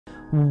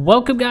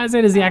Welcome guys,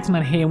 it is the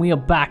Axeman here and we are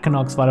back on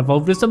Oxford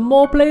Evolved with some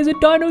more players of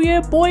Dino.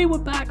 Yeah boy, we're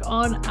back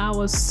on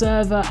our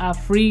server, our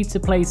free to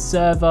play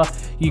server.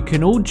 You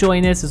can all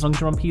join us as long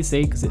as you're on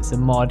PC because it's a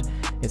mod,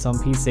 it's on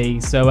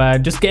PC. So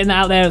just getting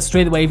out there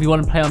straight away. If you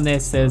want to play on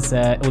this, there's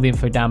all the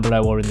info down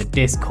below or in the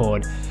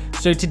Discord.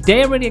 So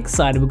today I'm really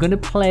excited. We're going to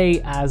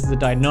play as the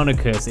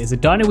Dinoaxe. It's a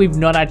dino we've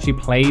not actually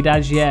played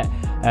as yet.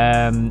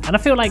 And I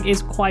feel like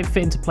it's quite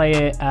fitting to play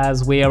it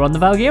as we are on the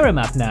Valguera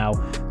map now,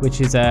 which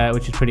is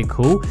pretty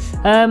cool.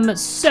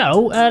 Let's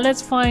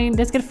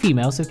get a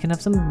female so we can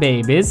have some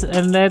babies,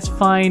 and let's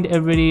find a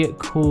really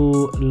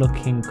cool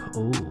looking.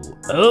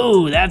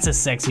 Oh, that's a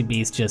sexy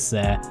beast just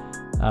there.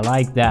 I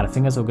like that. I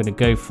think that's what we're going to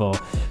go for.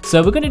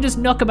 So we're going to just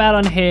knock about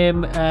on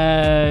him,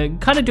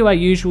 kind of do our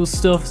usual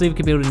stuff, see if we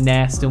can build a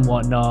nest and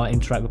whatnot,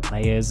 interact with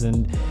players,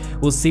 and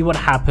we'll see what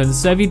happens.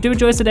 So if you do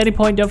enjoy us at any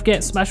point, don't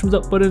forget, smash thumbs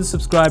up button,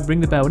 subscribe, ring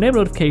the bell, enable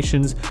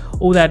notifications,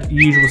 all that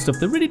usual stuff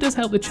that really does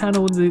help the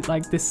channel and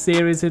like this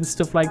series and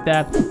stuff like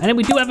that. And then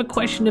we do have a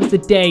question of the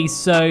day.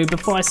 So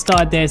before I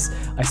started this,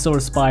 I saw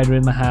a spider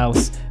in my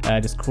house,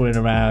 just crawling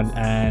around,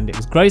 and it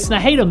was gross and I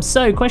hate them.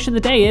 So question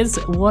of the day is,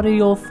 what are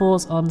your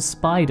thoughts on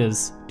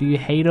spiders? Do you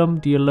hate them?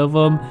 Do you love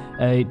them?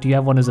 Do you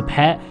have one as a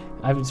pet?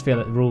 I just feel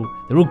like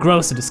they're all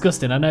gross and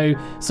disgusting. I know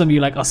some of you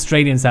like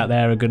Australians out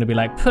there are going to be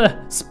like, puh,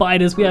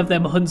 spiders, we have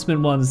them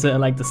huntsman ones that are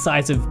like the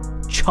size of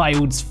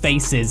child's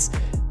faces.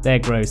 They're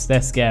gross,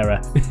 they're scary.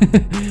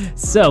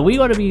 So we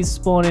want to be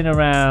spawning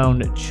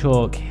around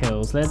Chalk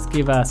Hills. Let's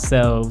give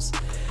ourselves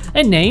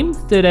a name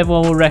that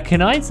everyone will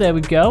recognize. There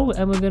we go.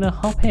 And we're going to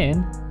hop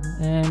in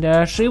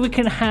and see if we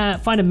can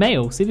find a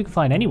male. See if we can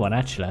find anyone,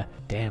 actually.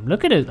 Damn,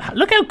 look at it.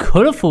 Look how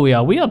colorful we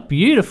are. We are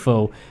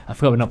beautiful. I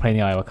forgot we're not playing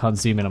the IO. I can't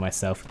zoom in on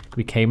myself. Can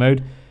we K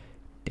mode?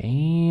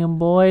 Damn,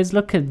 boys.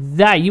 Look at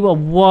that. You are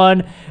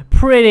one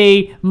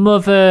pretty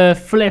mother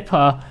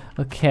flipper.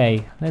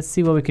 Okay, let's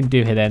see what we can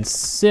do here then.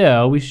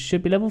 So, we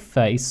should be level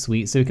 30.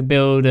 Sweet. So, we can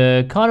build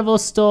a carnivore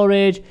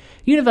storage,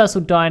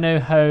 universal dino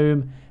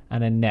home,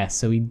 and a nest.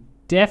 So, we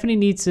definitely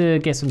need to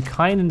get some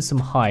chitin and some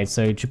hide.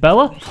 So,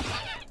 Jaboa,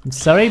 I'm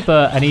sorry,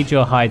 but I need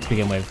your hide to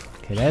begin with.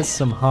 Okay, there's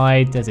some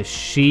hide. There's a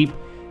sheep.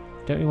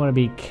 Don't really want to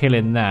be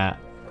killing that.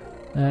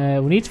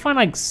 We need to find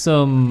like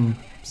some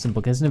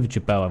book. There's another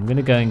Jaboa. I'm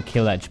gonna go and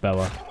kill that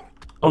Jaboa.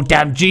 Oh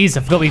damn, jeez! I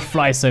forgot we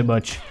fly so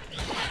much.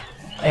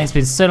 It's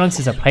been so long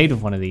since I played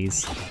with one of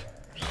these.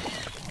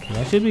 Okay,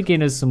 that should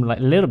begin us some like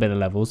little bit of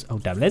levels. Oh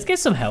damn! Let's get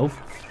some health.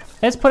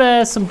 Let's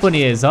put some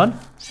bunny ears on.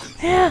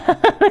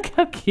 Look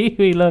how cute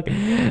we look.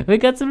 We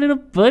got some little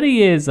bunny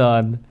ears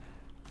on.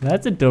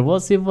 That's adorable.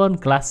 What's the other one?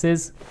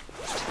 Glasses.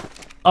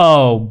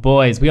 Oh,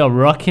 boys, we are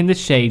rocking the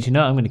shade. You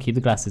know, I'm going to keep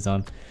the glasses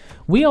on.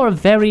 We are a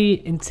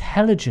very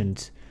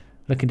intelligent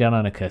looking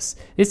Dinoaxe.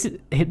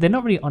 They're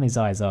not really on his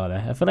eyes, are they?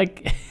 I feel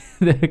like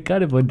they're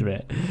kind of under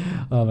it.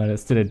 Oh, man,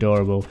 that's still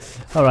adorable.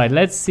 All right,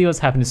 let's see what's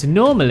happening. So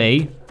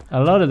normally,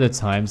 a lot of the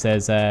times,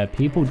 there's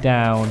people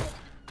down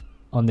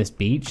on this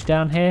beach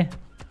down here.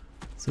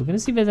 So we're going to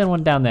see if there's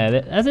anyone down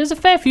there. There's a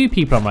fair few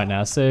people on right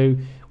now, so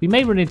we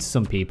may run into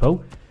some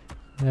people.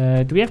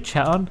 Do we have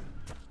chat on?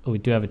 Oh, we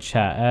do have a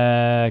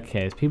chat. Okay,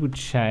 there's people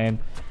chatting.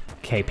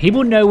 Okay,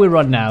 people know we're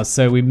on now,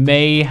 so we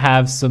may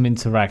have some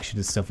interaction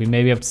and stuff. We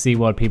may be able to see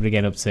what people are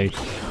getting up to.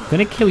 I'm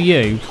gonna kill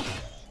you.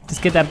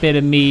 Just get that bit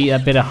of meat,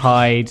 that bit of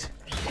hide.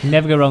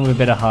 Never go wrong with a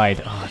bit of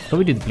hide. Oh, I thought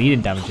we did the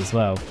bleeding damage as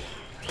well.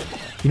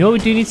 You know what we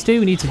do need to do?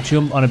 We need to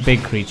jump on a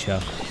big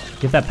creature.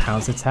 Give that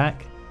pounce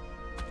attack.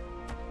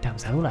 Damn,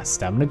 is that all that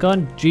stamina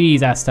gone? Jeez,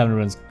 that stamina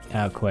runs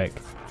out quick.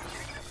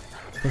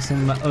 Put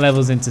some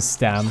levels into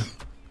stam.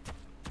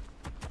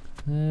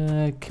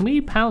 Can we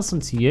pounce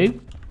onto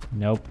you?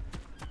 Nope.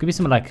 Could be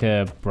something like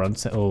a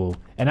bronze. Oh,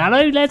 an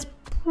aloe? Let's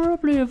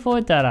probably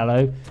avoid that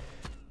aloe.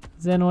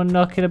 Is anyone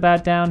knocking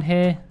about down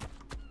here?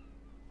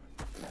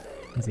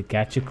 There's a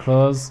gacha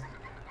claws.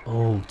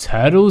 Oh,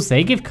 turtles.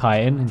 They give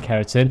chitin and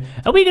keratin.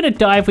 Are we going to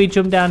die if we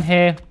jump down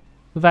here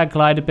with our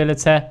glide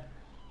ability? I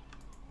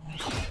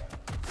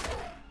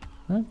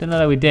don't know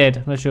that we did.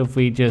 I'm not sure if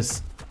we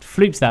just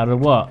flukes that or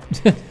what.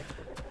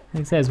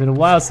 Like I said, it's been a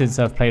while since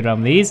I've played around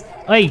with these.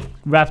 Hey,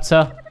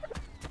 raptor.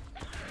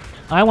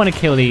 I want to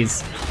kill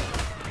these.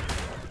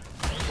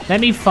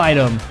 Let me fight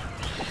them.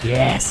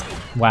 Yes.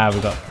 Wow, we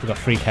got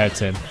free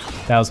keratin.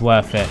 That was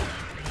worth it.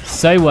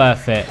 So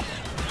worth it.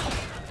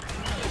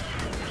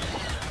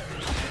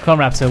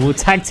 Come on, raptor. We'll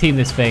tag team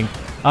this thing.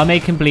 I'll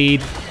make him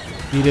bleed.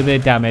 You do a bit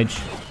of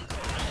damage.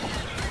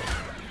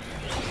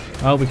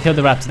 Oh, we killed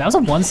the raptor. That was a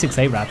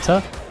 168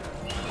 raptor.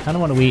 Kind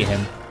of want to eat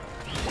him.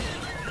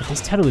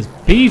 This turtle is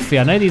beefy.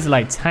 I know these are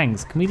like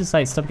tanks. Can we just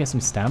like stop, get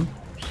some stam?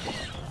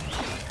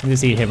 Let me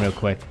just eat him real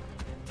quick.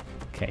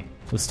 Okay,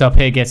 we'll stop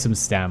here, get some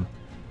stam.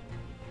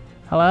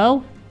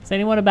 Hello? Is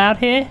anyone about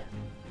here?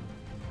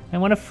 I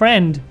want a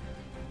friend.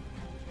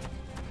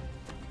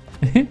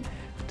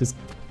 Just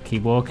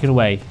keep walking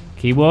away.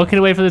 Keep walking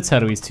away from the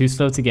turtle. He's too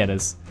slow to get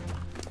us.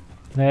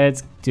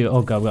 Let's do.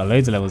 Oh god, we got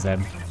loads of levels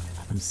then.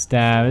 Some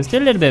stam. Let's do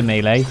a little bit of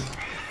melee.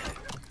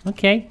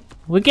 Okay,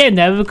 we're getting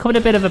there. We're becoming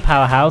a bit of a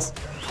powerhouse.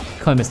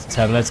 Come on, Mr.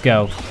 Turtle, let's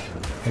go.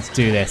 Let's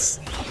do this.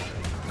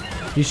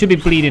 You should be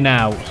bleeding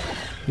out.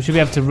 We should be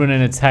able to run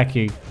and attack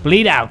you.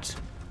 Bleed out.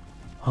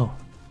 Oh,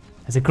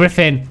 there's a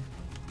griffin.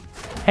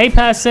 Hey,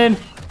 person.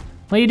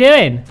 What are you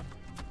doing?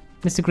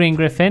 Mr. Green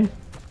Griffin.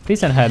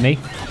 Please don't hurt me.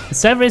 The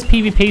server is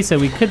PvP, so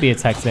we could be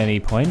attacked at any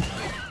point.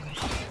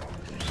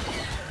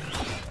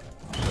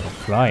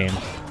 Flying.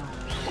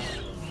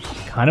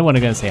 Kind of want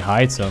to go and say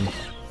hi to him.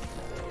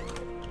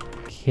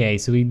 Okay,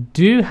 so we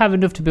do have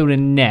enough to build a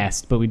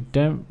nest, but we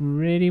don't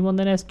really want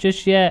the nest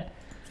just yet.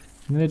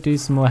 I'm going to do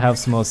some more health,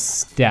 some more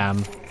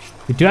stam.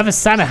 We do have a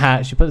Santa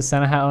hat. Should we put the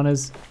Santa hat on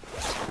us?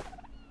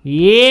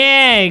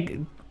 Yeah!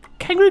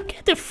 Kangaroo,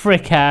 get the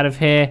frick out of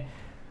here.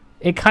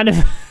 It kind of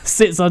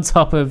sits on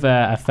top of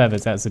our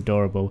feathers. That's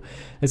adorable.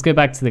 Let's go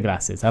back to the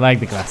glasses. I like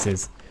the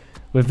glasses.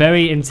 We're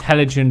very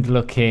intelligent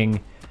looking.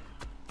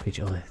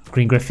 Oh,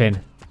 Green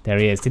Griffin. There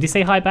he is. Did he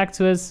say hi back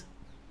to us?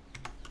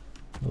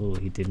 Oh,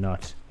 he did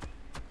not.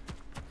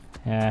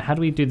 How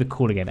do we do the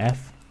call again?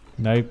 F?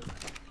 Nope.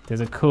 There's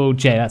a call.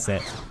 J, that's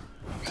it.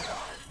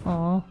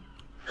 Aww.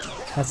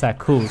 That's that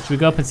cool. Should we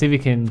go up and see if we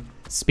can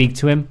speak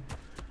to him?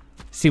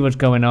 See what's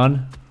going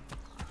on?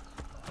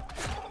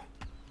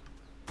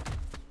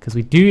 Because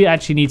we do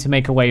actually need to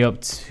make our way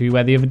up to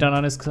where the other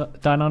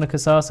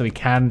Dinoaxe are so we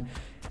can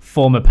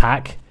form a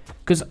pack.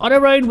 Because on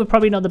our own, we're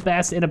probably not the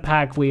best. In a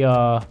pack, we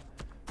are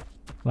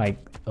like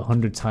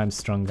 100 times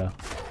stronger.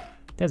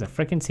 There's a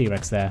freaking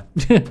T-Rex there.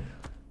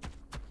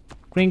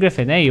 Green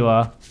Griffin, there you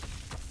are.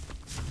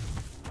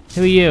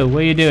 Who are you? What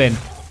are you doing?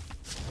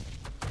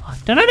 Oh,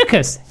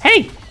 Dinoaxe!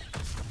 Hey!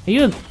 Are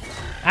you a...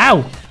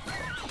 Ow!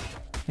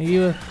 Are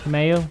you a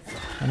male?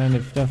 I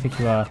don't think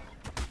you are.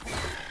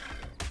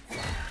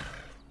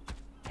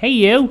 Hey,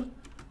 you!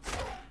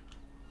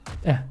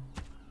 What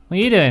are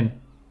you doing?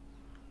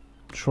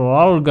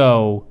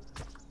 Trollgo.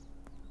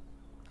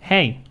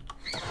 Hey,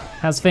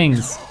 how's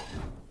things?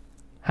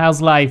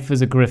 How's life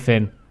as a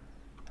griffin?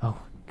 Oh,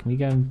 can we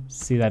go and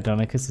see that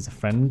Dinoaxe as a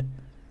friend?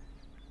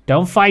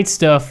 Don't fight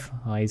stuff.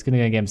 Oh, he's gonna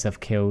go get himself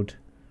killed.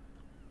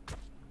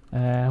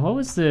 What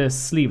was the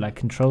sleep? Like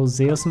Control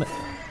Z or something?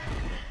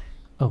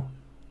 Oh,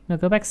 no,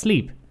 go back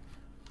sleep.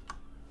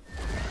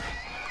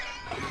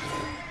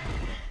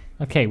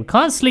 Okay, we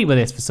can't sleep with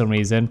this for some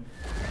reason.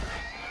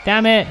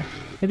 Damn it.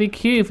 It'd be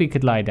cute if we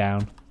could lie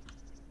down.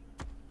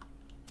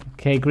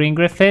 Okay, Green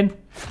Griffin.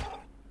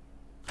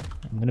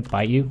 I'm gonna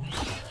bite you.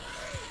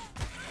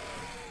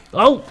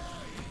 Oh!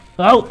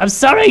 Oh, I'm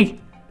sorry!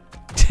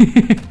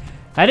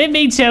 I didn't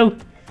mean to!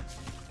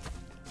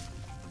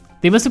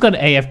 They must have gone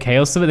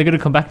AFK or something. They're gonna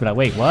come back and be like,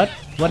 wait, what?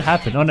 What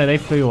happened? Oh no, they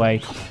flew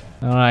away.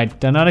 Alright,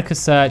 Dinoaxe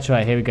search.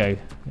 Right, here we go.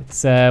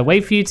 Let's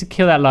wait for you to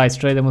kill that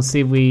Lystro, then we'll see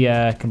if we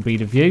can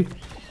breed with you.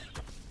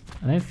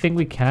 I don't think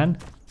we can.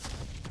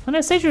 Oh no,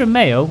 it says you're a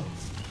male.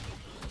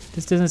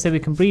 This doesn't say we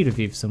can breed with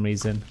you for some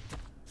reason.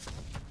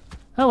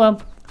 Oh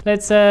well,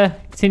 let's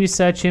continue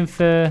searching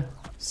for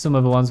some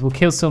other ones. We'll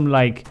kill some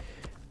like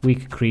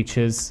weaker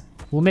creatures.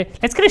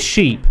 Let's get a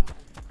sheep.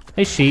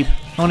 Hey sheep,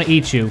 I want to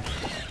eat you.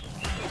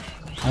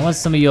 I want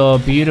some of your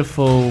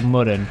beautiful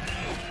mutton.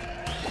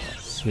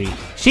 Sweet.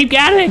 Sheep,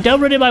 get out of here!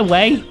 Don't run in my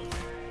way.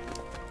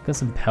 Got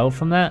some pelt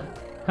from that.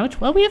 How much?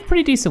 Well, we have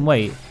pretty decent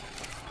weight.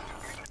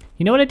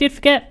 You know what I did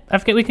forget? I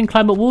forget we can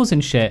climb up walls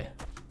and shit.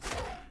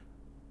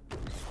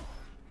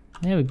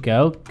 There we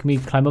go. Can we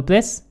climb up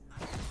this?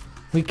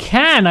 We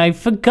can! I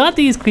forgot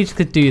these creatures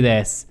could do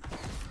this.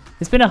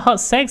 It's been a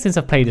hot sec since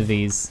I've played with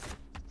these.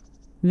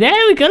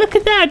 There we go, look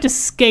at that!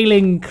 Just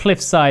scaling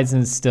cliff sides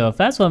and stuff.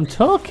 That's what I'm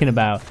talking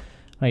about.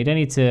 Right, you don't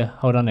need to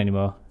hold on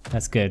anymore.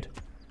 That's good.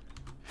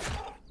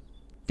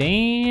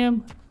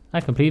 Damn.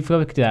 I completely forgot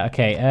we could do that.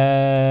 Okay,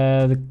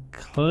 the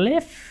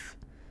cliff.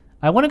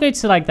 I want to go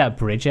to like that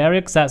bridge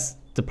area because that's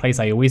the place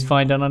I always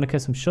find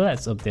Dinoaxe. I'm sure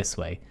that's up this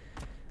way.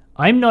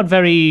 I'm not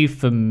very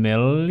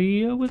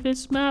familiar with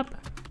this map.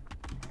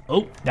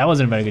 Oh, that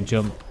wasn't a very good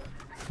jump.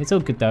 It's all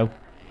good though.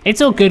 It's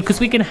all good because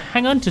we can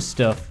hang on to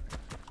stuff.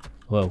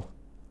 Whoa.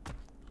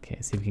 Okay,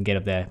 let's see if we can get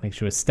up there. Make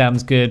sure his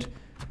stam's good.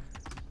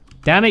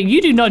 Damn it,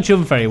 you do not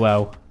jump very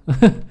well.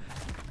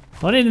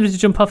 Why didn't you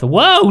jump off it?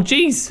 Whoa,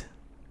 jeez.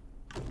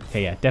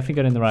 Okay, yeah, definitely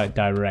going in the right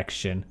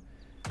direction.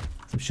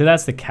 I'm sure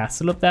that's the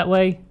castle up that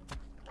way.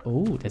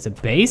 Oh, there's a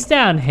base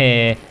down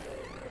here.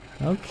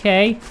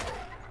 Okay.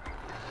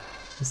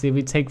 Let's see if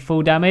we take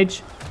full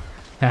damage.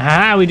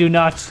 Haha, we do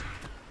not.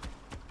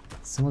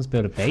 Someone's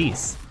built a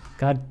base.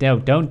 God, no,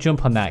 don't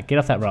jump on that. Get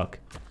off that rock.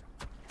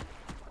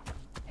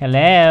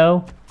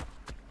 Hello?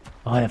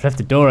 Oh, they've left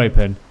the door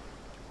open.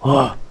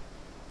 Oh,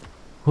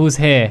 who's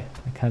here?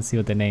 I can't see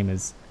what their name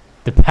is.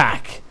 The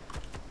pack.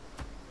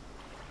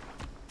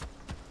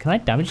 Can I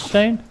damage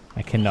stone?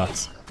 I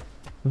cannot.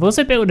 We've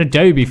also built an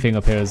adobe thing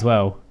up here as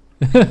well.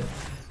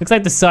 Looks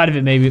like the side of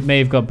it may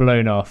have got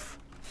blown off.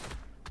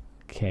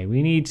 Okay,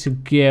 we need to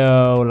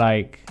go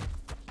like...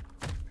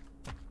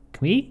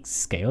 Can we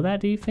scale that,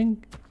 do you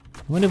think?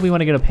 I wonder if we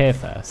want to get up here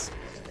first.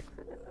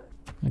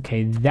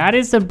 Okay, that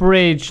is the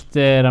bridge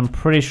that I'm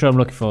pretty sure I'm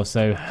looking for.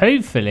 So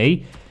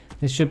hopefully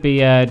there should be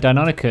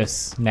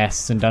Dinoaxe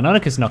nests and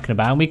Dinoaxe knocking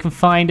about and we can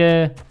find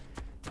a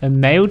a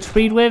male to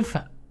breed with.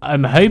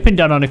 I'm hoping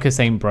Dinoaxe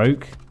ain't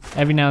broke.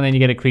 Every now and then you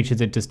get a creature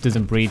that just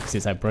doesn't breed because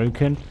it's like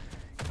broken.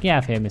 Get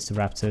out of here, Mr.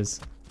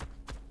 Raptors.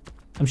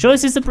 I'm sure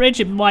this is the bridge.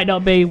 It might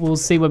not be. We'll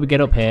see when we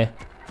get up here.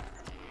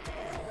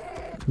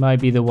 Might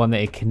be the one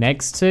that it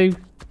connects to.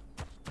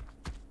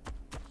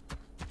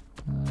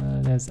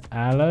 There's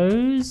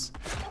aloes.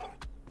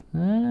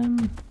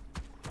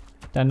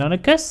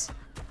 Dinoaxe.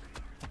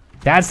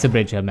 That's the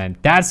bridge I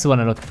meant. That's the one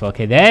I'm looking for.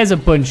 Okay, there's a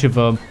bunch of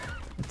them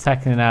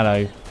attacking an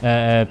aloe.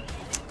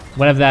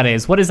 Whatever that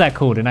is. What is that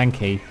called? An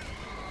Anki.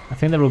 I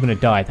think they're all going to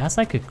die. That's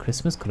like a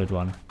Christmas coloured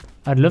one.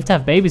 I'd love to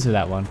have babies with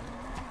that one.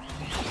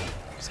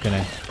 Just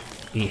going to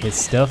eat his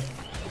stuff.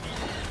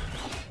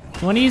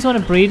 Do one of you want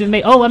to breed with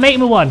me? Oh, I'm mating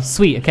with one.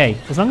 Sweet. Okay.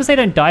 As long as they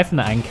don't die from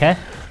the anchor.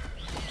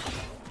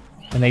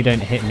 And they don't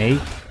hit me.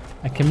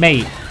 I can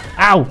mate.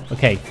 Ow!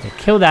 Okay.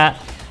 Kill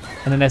that.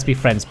 And then let's be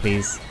friends,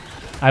 please.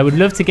 I would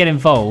love to get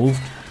involved.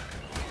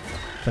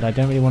 But I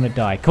don't really want to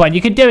die. Come on.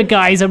 You can do it,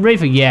 guys. I'm ready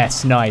for...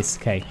 Yes. Nice.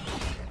 Okay.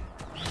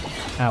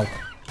 Ow.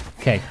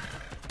 Okay.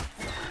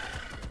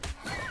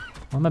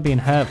 What am I being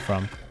hurt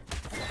from?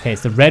 Okay,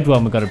 it's the red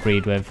one we've got to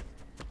breed with.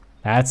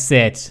 That's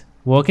it.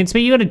 Walk into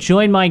me. You got to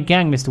join my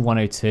gang, Mr.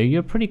 102.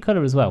 You're a pretty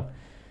colour as well.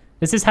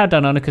 This is how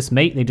Dinoaxe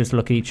mate. They just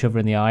look at each other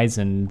in the eyes,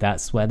 and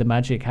that's where the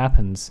magic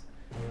happens.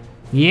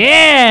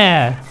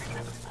 Yeah!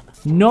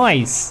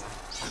 Nice.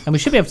 And we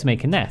should be able to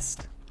make a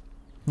nest.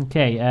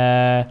 Okay,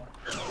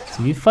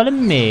 so you follow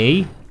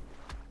me.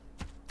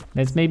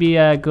 Let's maybe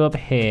go up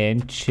here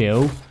and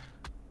chill.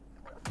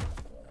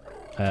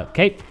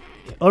 Okay.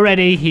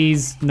 Already,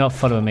 he's not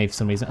following me for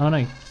some reason. Oh,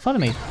 no. Follow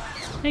me.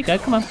 There you go.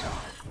 Come on.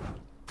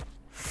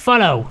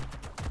 Follow.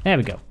 There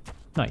we go.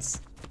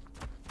 Nice.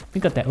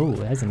 We got that. Oh,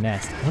 there's a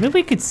nest. I wonder if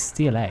we could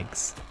steal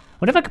eggs.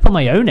 What if I could put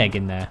my own egg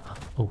in there?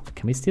 Oh,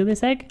 can we steal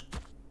this egg?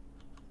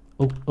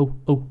 Oh, oh,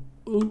 oh,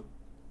 oh.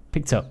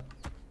 Picked up.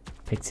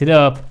 Picked it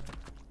up.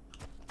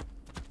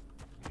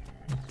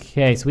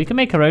 Okay, so we can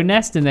make our own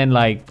nest and then,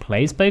 like,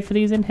 place both of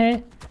these in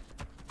here.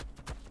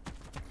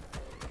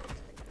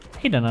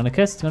 Hey,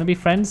 Dinoaxe. Do you want to be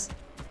friends?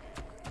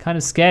 Kind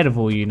of scared of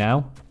all you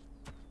now.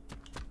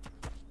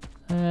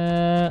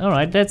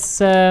 Alright,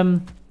 let's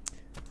want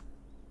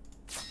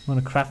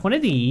to craft one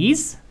of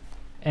these.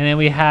 And then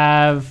we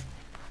have...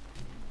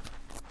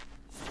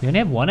 We only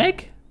have one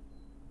egg?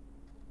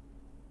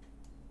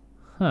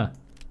 Huh.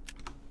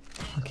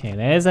 Okay,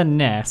 there's a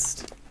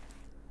nest.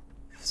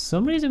 For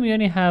some reason we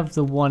only have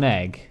the one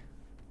egg.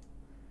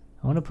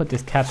 I want to put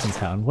this captain's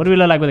hat on. What do we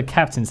look like with a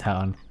captain's hat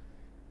on?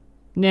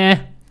 Nah.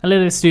 A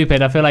little bit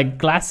stupid. I feel like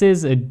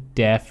glasses are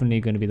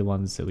definitely going to be the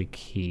ones that we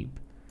keep.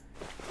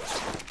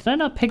 Did I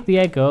not pick the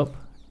egg up?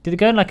 Did it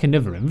go in like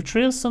another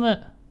inventory or something?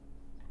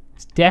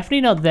 It's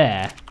definitely not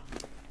there.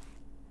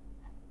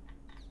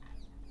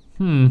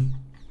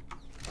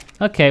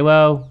 Okay,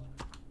 well,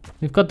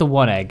 we've got the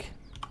one egg.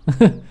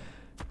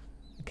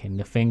 Okay,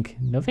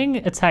 nothing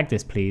attack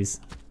this, please.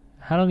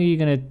 How long are you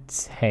going to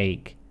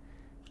take?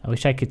 I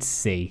wish I could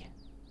see,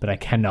 but I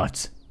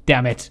cannot.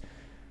 Damn it.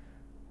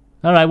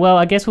 Alright, well,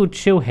 I guess we'll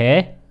chill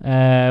here.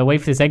 Wait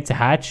for this egg to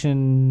hatch,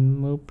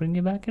 and we'll bring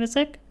you back in a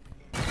sec.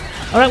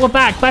 Alright, we're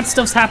back. Bad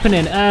stuff's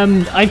happening.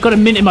 I've got a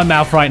mint in my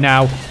mouth right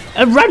now.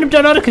 A random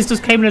Dinoaxe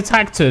just came and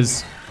attacked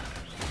us.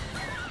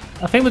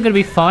 I think we're going to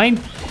be fine.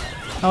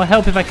 I'll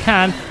help if I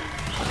can.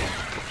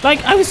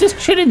 Like, I was just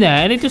chilling there,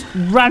 and it just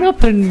ran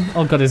up and...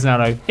 Oh, God, there's an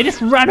arrow. It just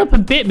ran up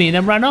and bit me, and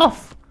then ran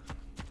off.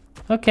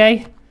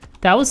 Okay.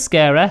 That was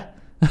scary.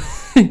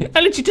 I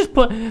literally just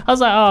put... I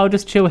was like, oh, I'll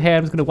just chill here.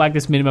 I'm just going to wag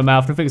this mint in my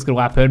mouth. Nothing's going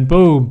to happen.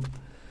 Boom.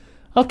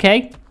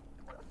 Okay.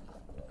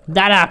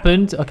 That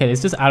happened. Okay,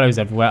 there's just arrows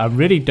everywhere. I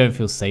really don't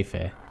feel safe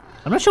here.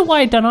 I'm not sure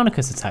why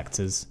Dinoaxe attacked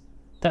us.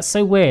 That's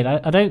so weird.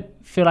 I don't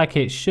feel like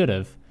it should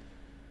have.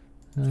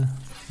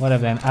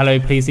 Whatever then. Aloe,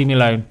 please leave me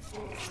alone.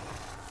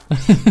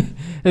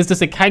 There's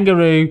just a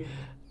kangaroo,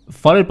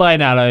 followed by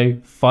an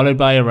aloe, followed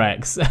by a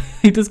Rex.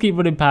 He just keep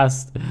running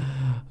past.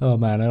 Oh,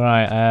 man. All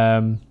right.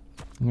 I'm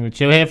going to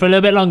chill here for a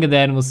little bit longer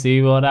then. We'll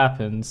see what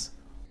happens.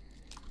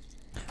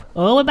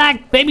 Oh, we're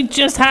back. Baby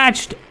just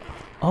hatched.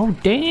 Oh,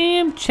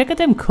 damn. Check out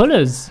them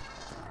colors.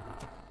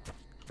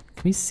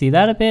 Can we see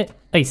that a bit?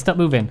 Hey, stop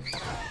moving.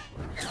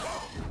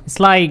 It's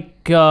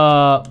like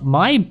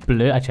my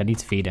blue. Actually, I need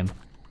to feed him.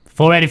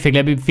 Before anything,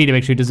 let me feed him.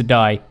 Make sure he doesn't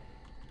die.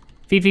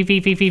 Feed, feed,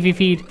 feed, feed, feed, feed,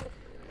 feed.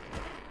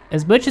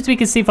 As much as we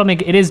can see from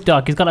it, it is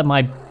dark. He's got like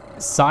my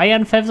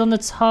cyan feathers on the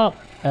top.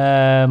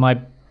 My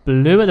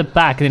blue at the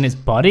back. And then his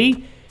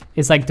body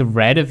is like the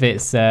red of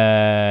his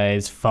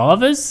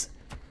father's.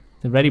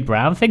 The reddy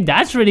brown thing.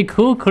 That's really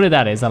cool color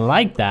that is. I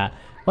like that.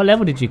 What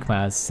level did you come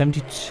out as?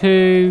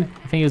 72.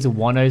 I think it was a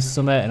 10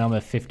 summit and I'm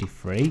a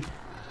 53.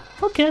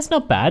 Okay, that's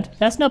not bad.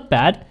 That's not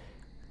bad.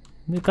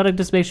 We've got to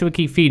just make sure we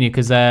keep feeding you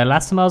because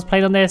last time I was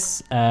playing on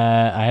this,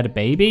 I had a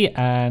baby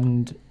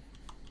and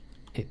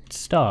it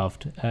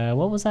starved.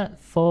 What was that?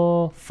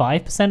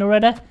 5%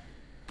 already?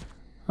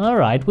 All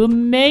right, we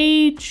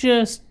may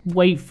just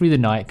wait through the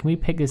night. Can we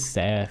pick this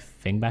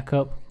thing back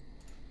up?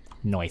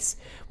 Nice.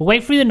 We'll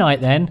wait through the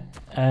night then,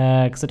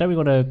 because I don't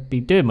really want to be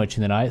doing much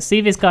in the night. See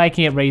if this guy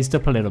can get raised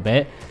up a little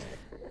bit.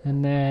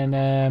 And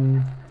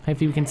then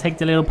hopefully we can take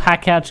the little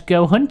pack out to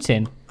go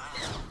hunting.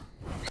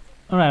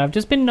 Alright, I've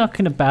just been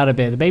knocking about a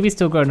bit. The baby's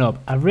still growing up.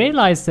 I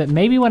realized that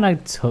maybe when I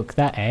took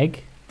that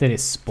egg, that it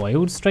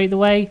spoiled straight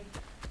away.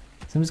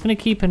 So I'm just going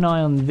to keep an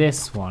eye on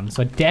this one.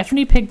 So I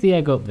definitely picked the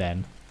egg up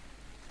then.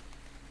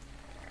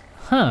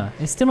 Huh,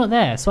 it's still not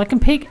there. So I can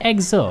pick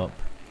eggs up,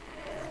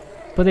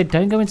 but they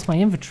don't go into my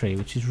inventory,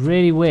 which is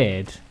really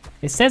weird.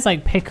 It says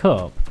like pick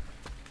up.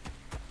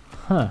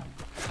 Huh.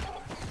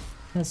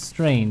 That's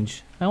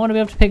strange. I want to be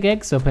able to pick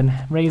eggs up and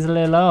raise a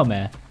little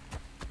army.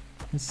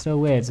 It's so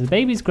weird. So the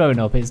baby's growing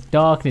up. It's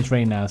dark and it's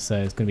raining now, so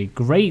it's going to be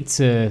great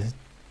to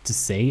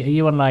see. Are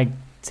you on like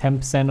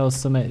 10% or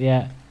something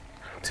yet?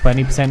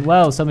 20%?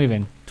 Well, some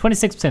even.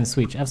 26%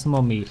 sweet. Have some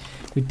more meat.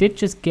 We did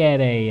just get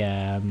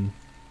a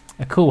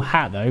cool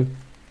hat though.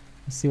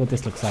 Let's see what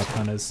this looks like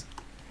on us.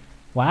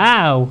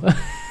 Wow.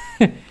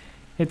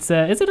 Is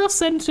it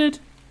off-centered?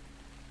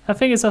 I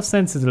think it's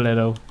off-centered a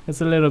little.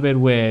 It's a little bit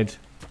weird.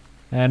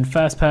 And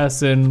first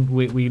person,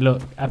 we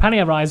look. Apparently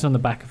our eyes are on the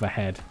back of our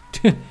head.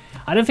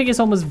 I don't think it's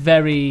almost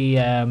very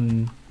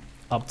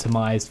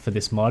optimized for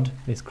this mod,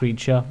 this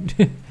creature.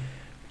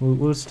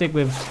 we'll stick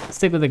with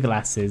the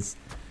glasses.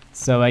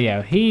 So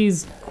yeah,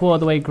 he's quarter of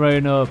the way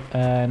grown up,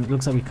 and it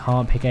looks like we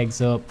can't pick eggs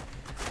up.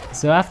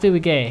 So after we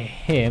get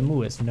him,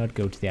 let's not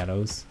go to the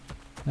arrows.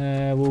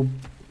 Are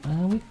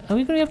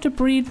we gonna have to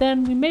breed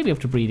then? We maybe have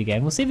to breed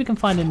again. We'll see if we can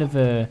find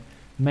another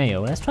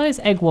male. Let's try this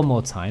egg one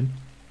more time.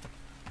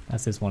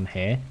 That's this one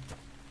here.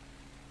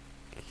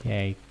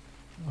 Okay,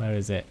 where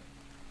is it?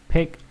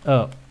 Pick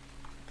up.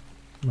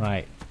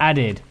 Right,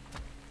 added.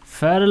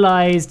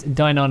 Fertilized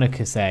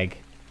Dinoaxe egg.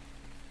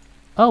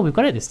 Oh, we've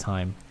got it this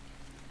time.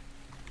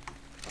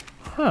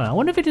 Huh, I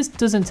wonder if it just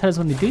doesn't tell us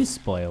when they do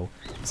spoil.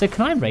 So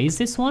can I raise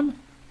this one?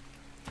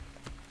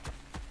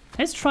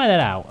 Let's try that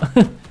out.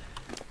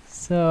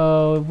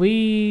 So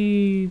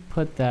we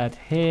put that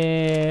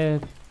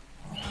here.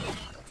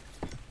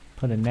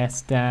 Put a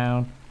nest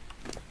down.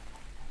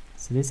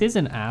 So this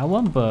isn't our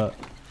one, but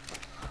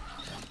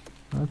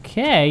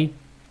okay.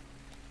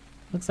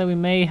 Looks like we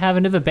may have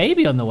another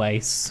baby on the way.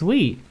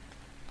 Sweet.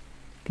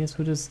 Guess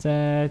we'll just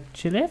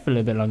chill here for a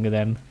little bit longer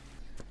then.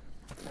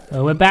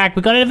 Oh, we're back.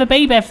 We got another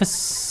baby. For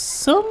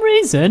some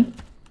reason,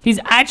 he's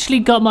actually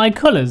got my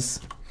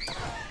colors.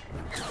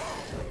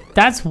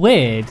 That's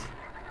weird.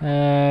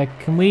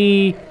 Can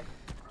we...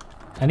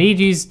 I need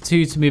you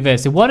two to move here.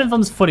 So one of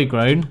them's fully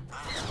grown.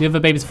 The other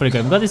baby's fully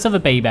grown. We've got this other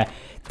baby.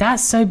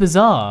 That's so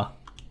bizarre.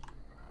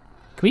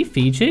 Can we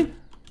feed you?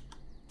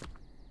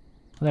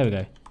 Oh, there we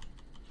go.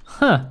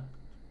 Huh.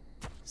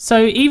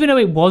 So even though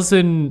it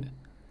wasn't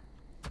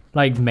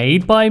like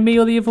made by me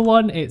or the other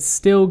one, it's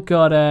still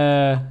got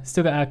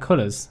our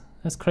colors.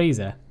 That's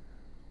crazy.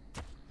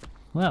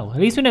 Well, at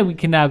least we know we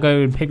can now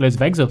go and pick loads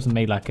of eggs up and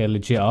make like a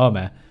legit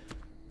armor.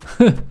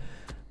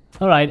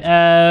 All right.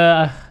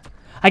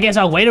 I guess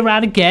I'll wait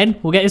around again.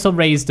 We'll get this all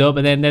raised up,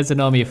 and then there's an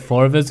army of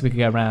 4 of us. We can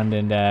go around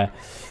and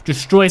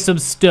destroy some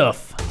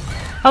stuff.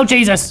 Oh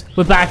Jesus!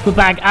 We're back. We're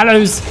back.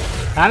 Arrows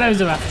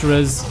are after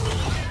us.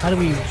 How do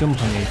we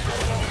jump on you?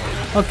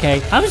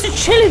 Okay. I was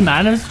just chilling,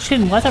 man. I was just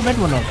chilling. Why's that red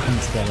one not coming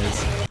together?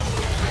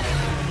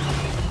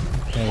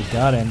 Okay, we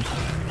got him.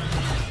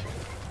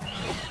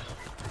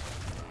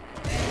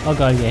 Oh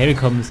god, yeah, here he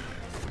comes.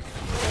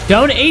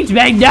 Don't eat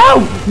me! No!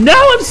 No,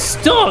 I'm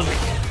stuck!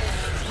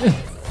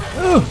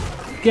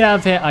 Get out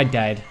of here. I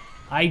died.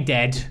 I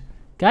dead.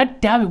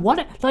 God damn it.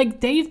 What?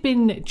 Like, they've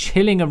been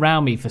chilling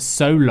around me for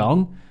so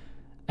long,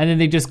 and then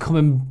they just come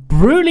and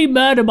brutally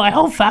murder my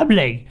whole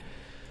family.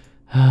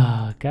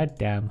 Oh, god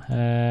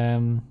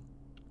damn.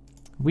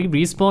 We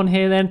respawn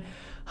here then.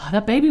 Oh,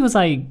 that baby was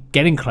like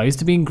getting close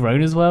to being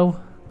grown as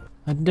well.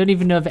 I don't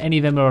even know if any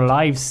of them are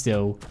alive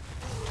still.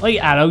 Oh, you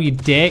arrow, you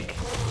dick.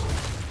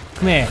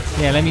 Come here.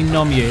 Yeah, let me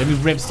nom you. Let me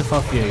rip stuff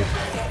off you.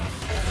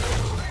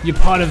 You're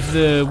part of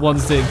the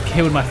ones that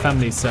killed my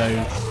family, so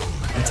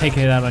I'm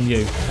taking it out on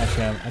you.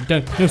 Actually, I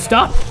don't. No,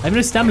 stop! I have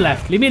no stamina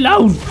left. Leave me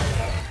alone!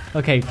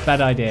 Okay,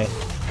 bad idea.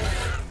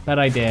 Bad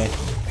idea.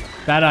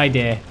 Bad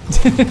idea.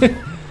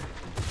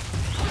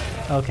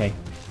 Okay.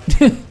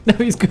 Now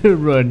he's gonna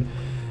run.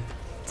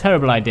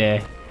 Terrible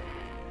idea.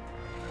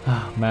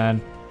 Oh, man.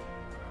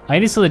 I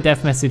only saw the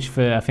death message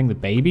for, I think, the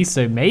baby,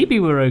 so maybe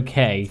we're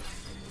okay.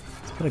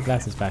 Let's put our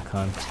glasses back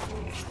on.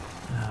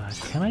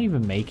 Can I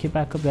even make it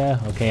back up there?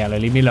 Okay, Aloe,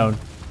 leave me alone.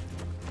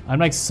 I'm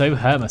like so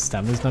hurt, my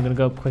stamina's not gonna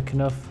go up quick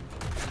enough.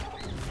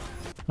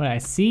 Right, I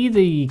see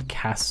the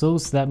castle,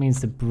 so that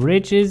means the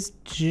bridge is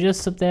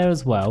just up there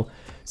as well.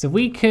 So if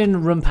we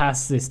can run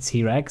past this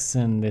T-Rex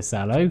and this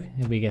Aloe,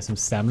 if we get some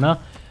stamina,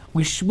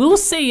 we'll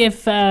see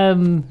if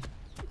the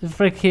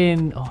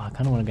freaking... Oh, I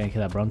kind of want to go and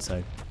kill that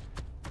Bronzo.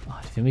 Oh,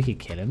 do you think we could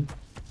kill him?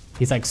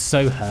 He's like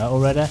so hurt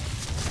already.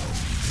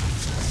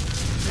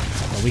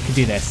 Oh, we could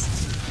do this.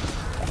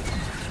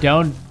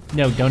 Don't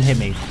hit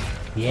me.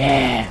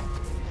 Yeah.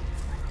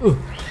 Ooh. I'm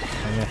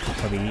gonna have to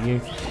probably eat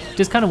you.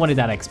 Just kind of wanted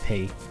that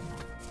XP.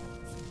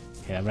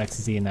 Okay, Okay, that Rex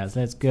is eating that. So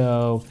let's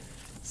go.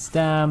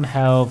 Stam,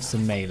 health,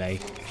 some melee.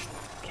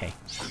 Okay.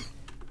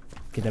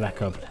 Get it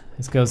back up.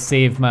 Let's go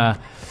see if my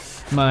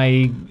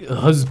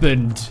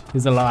husband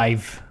is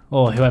alive.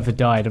 Or whoever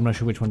died. I'm not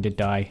sure which one did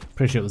die.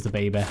 Pretty sure it was the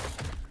baby.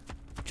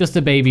 Just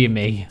the baby and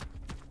me.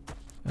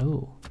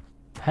 Oh.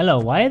 Hello,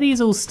 why are these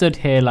all stood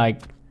here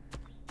like...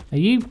 Are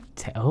you...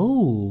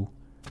 Oh.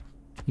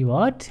 You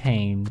are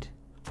tamed.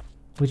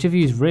 Which of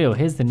you is real?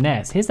 Here's the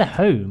nest. Here's the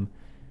home.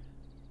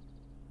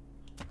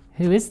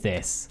 Who is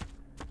this?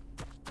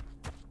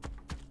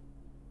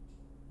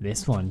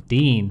 This one.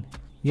 Dean.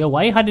 Yo,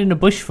 why are you hiding in a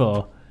bush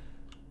for?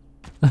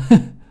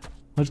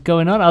 What's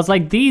going on? I was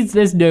like,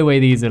 there's no way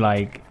these are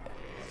like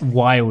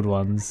wild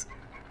ones.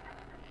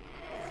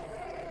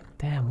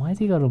 Damn, why has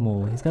he got them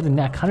all? He's got a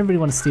nest. I kind of really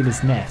want to steal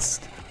his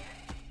nest.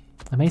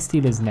 I may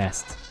steal his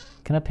nest.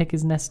 Can I pick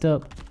his nest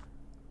up?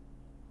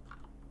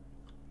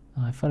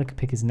 Oh, I thought I could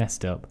pick his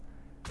nest up.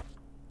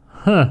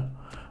 Huh.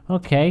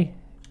 Okay.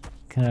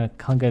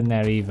 Can't go in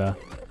there either.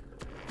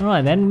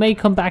 Alright then, may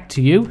come back to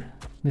you,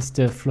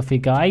 Mr. Fluffy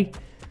Guy.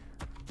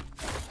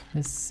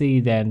 Let's see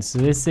then. So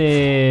this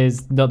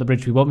is not the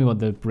bridge we want. We want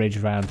the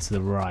bridge around to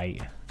the right.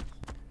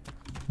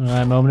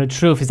 Alright, moment of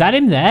truth. Is that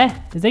him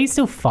there? Is he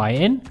still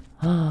fighting?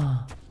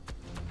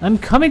 I'm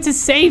coming to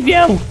save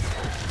you!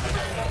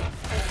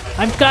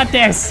 I've got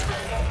this!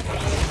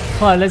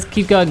 Come on, let's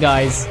keep going,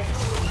 guys.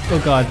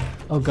 Oh god.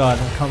 Oh god.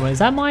 I can't remember. Is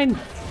that mine?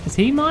 Is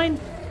he mine?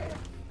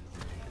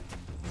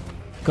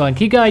 Go on,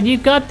 keep going.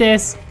 You've got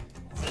this!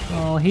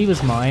 Oh, he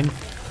was mine.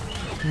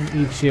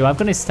 Eat you. I've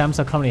got his stamp,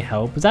 so I can't really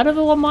help. Was that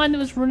other one mine that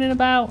was running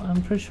about?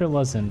 I'm pretty sure it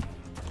wasn't.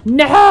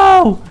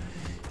 No!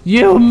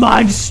 You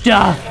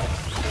monster!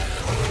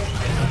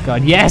 Oh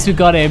god, yes, we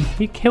got him.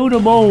 He killed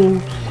them all.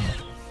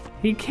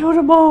 He killed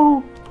them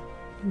all.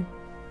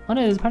 Oh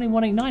no, there's apparently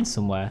 189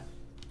 somewhere.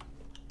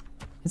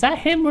 Is that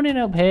him running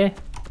up here?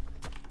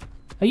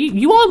 Are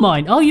you are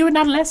mine. Oh, you're an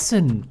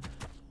adolescent.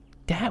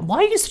 Damn, why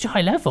are you such a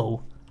high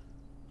level?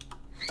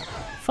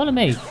 Follow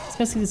me. Let's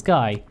go see this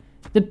guy.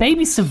 The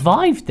baby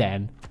survived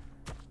then.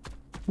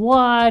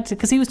 What?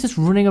 Because he was just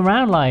running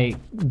around like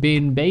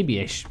being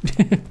babyish.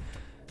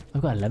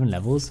 I've got 11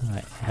 levels. All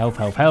right, health,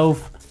 health,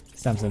 health.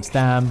 Stam, stam,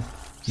 stam.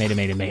 Melee,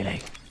 melee,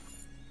 melee.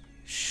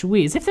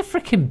 Sweet. As if the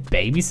freaking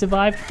baby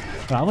survived.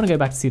 Right, I want to go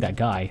back to see that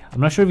guy. I'm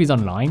not sure if he's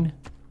online.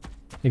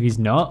 If he's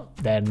not,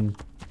 then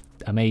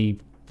I may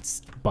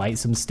bite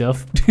some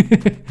stuff.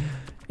 If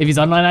he's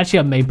online, actually,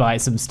 I may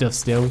bite some stuff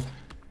still.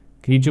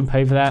 Can you jump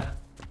over that?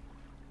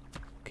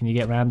 Can you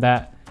get around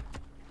that?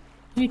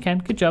 You can.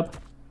 Good job.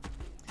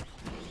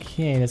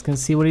 Okay, let's go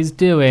see what he's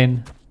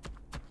doing.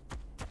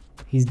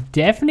 He's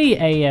definitely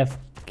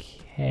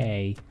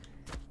AFK.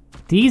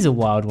 These are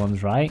wild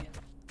ones, right?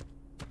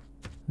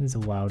 This is a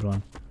wild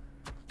one.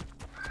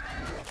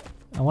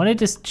 I want to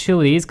just chill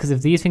these because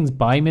if these things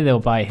bite me, they'll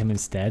bite him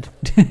instead.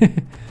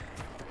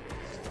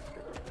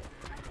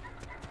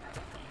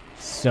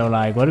 So,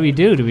 like, what do we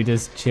do? Do we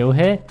just chill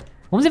here?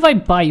 What if I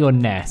bite your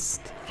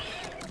nest?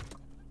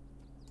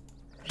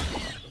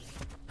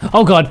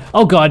 Oh god,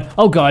 oh god,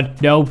 oh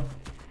god, no.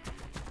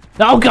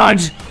 Oh god!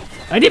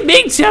 I didn't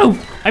mean to!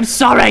 I'm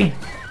sorry!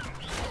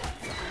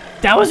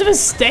 That was a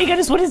mistake, I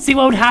just wanted to see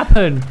what would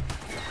happen.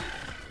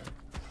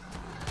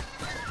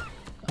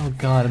 Oh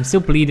god, I'm still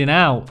bleeding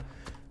out.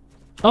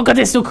 Oh god,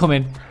 they're still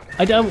coming.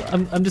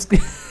 I'm just...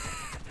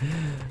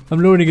 I'm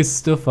lowering his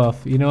stuff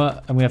off. You know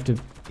what? I'm gonna have to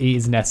eat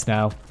his nest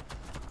now.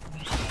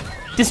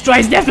 Destroy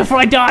his nest before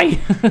I die!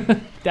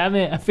 Damn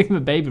it, I think my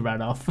baby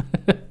ran off.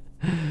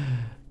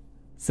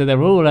 So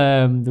they're all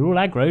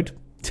aggroed.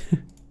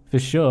 For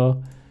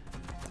sure.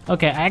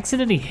 Okay, I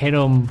accidentally hit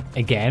him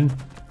again.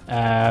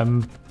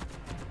 Can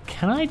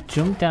I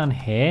jump down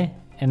here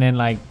and then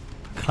like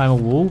climb a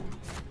wall?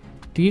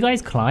 Do you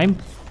guys climb?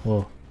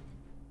 Oh,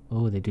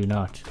 oh, they do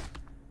not.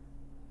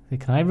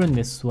 Okay, can I run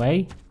this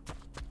way?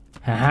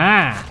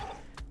 Haha!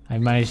 I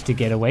managed to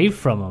get away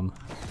from them.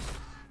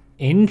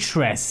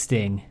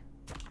 Interesting.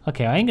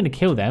 Okay, I ain't gonna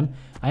kill them.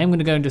 I am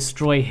gonna go and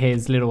destroy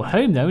his little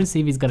home though and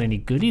see if he's got any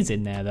goodies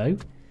in there though.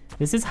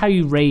 This is how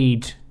you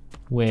raid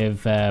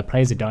with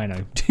players of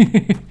Dino.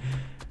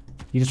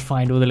 You just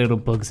find all the little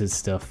bugs and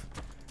stuff.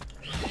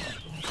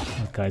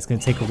 Okay, it's gonna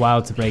take a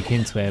while to break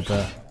into it,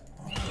 but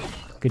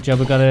good job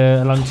we got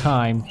a long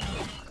time.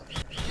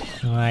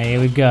 Alright, here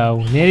we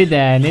go. Nearly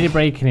there, nearly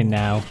breaking in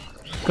now.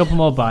 Couple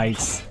more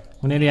bites.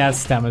 We're nearly out of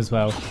stam as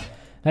well.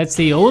 Let's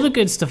see, all the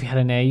good stuff you had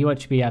in there, you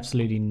actually be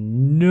absolutely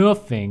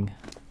nothing.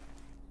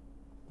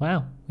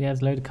 Wow, he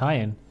has a load of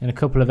cayenne and a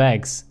couple of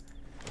eggs.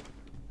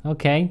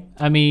 Okay,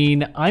 I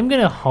mean, I'm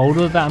gonna hold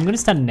all of that. I'm gonna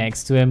stand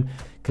next to him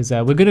because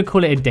we're gonna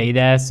call it a day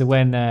there. So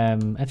when,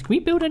 actually, can we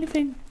build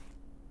anything?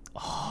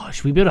 Oh,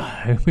 should we build a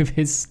home with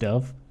his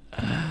stuff?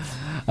 I'm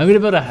gonna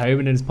build a home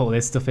and then just put all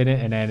this stuff in it.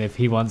 And then if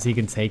he wants, he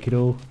can take it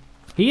all.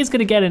 He is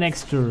gonna get an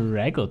extra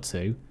egg or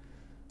two.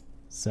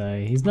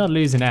 So he's not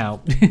losing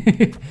out.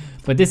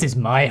 But this is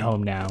my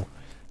home now.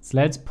 So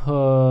let's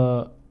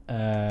put,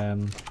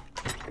 okay,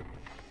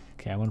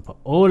 I want to put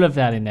all of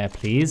that in there,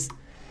 please.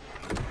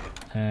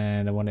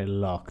 And I want it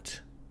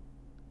locked.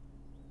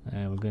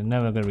 We're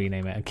gonna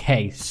rename it.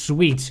 Okay,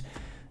 sweet.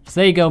 So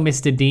there you go,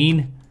 Mr.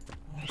 Dean.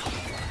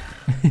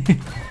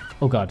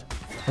 Oh god,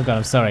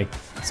 I'm sorry.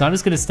 So I'm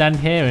just gonna stand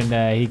here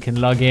and he can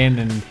log in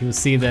and he'll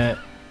see that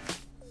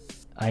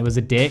I was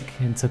a dick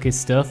and took his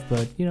stuff,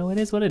 but you know, it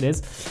is what it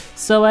is.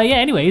 So yeah,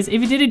 anyways,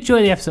 if you did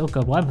enjoy the episode, oh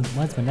god, why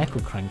is my neck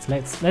all cranked?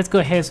 Let's go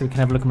here so we can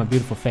have a look at my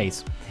beautiful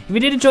face. If you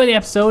did enjoy the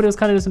episode, it was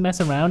kind of just a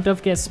mess around. Don't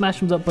forget to smash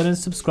thumbs up button,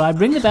 subscribe,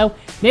 ring the bell,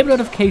 enable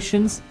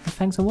notifications, and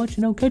thanks for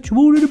watching. I'll catch you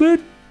all in a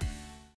bit.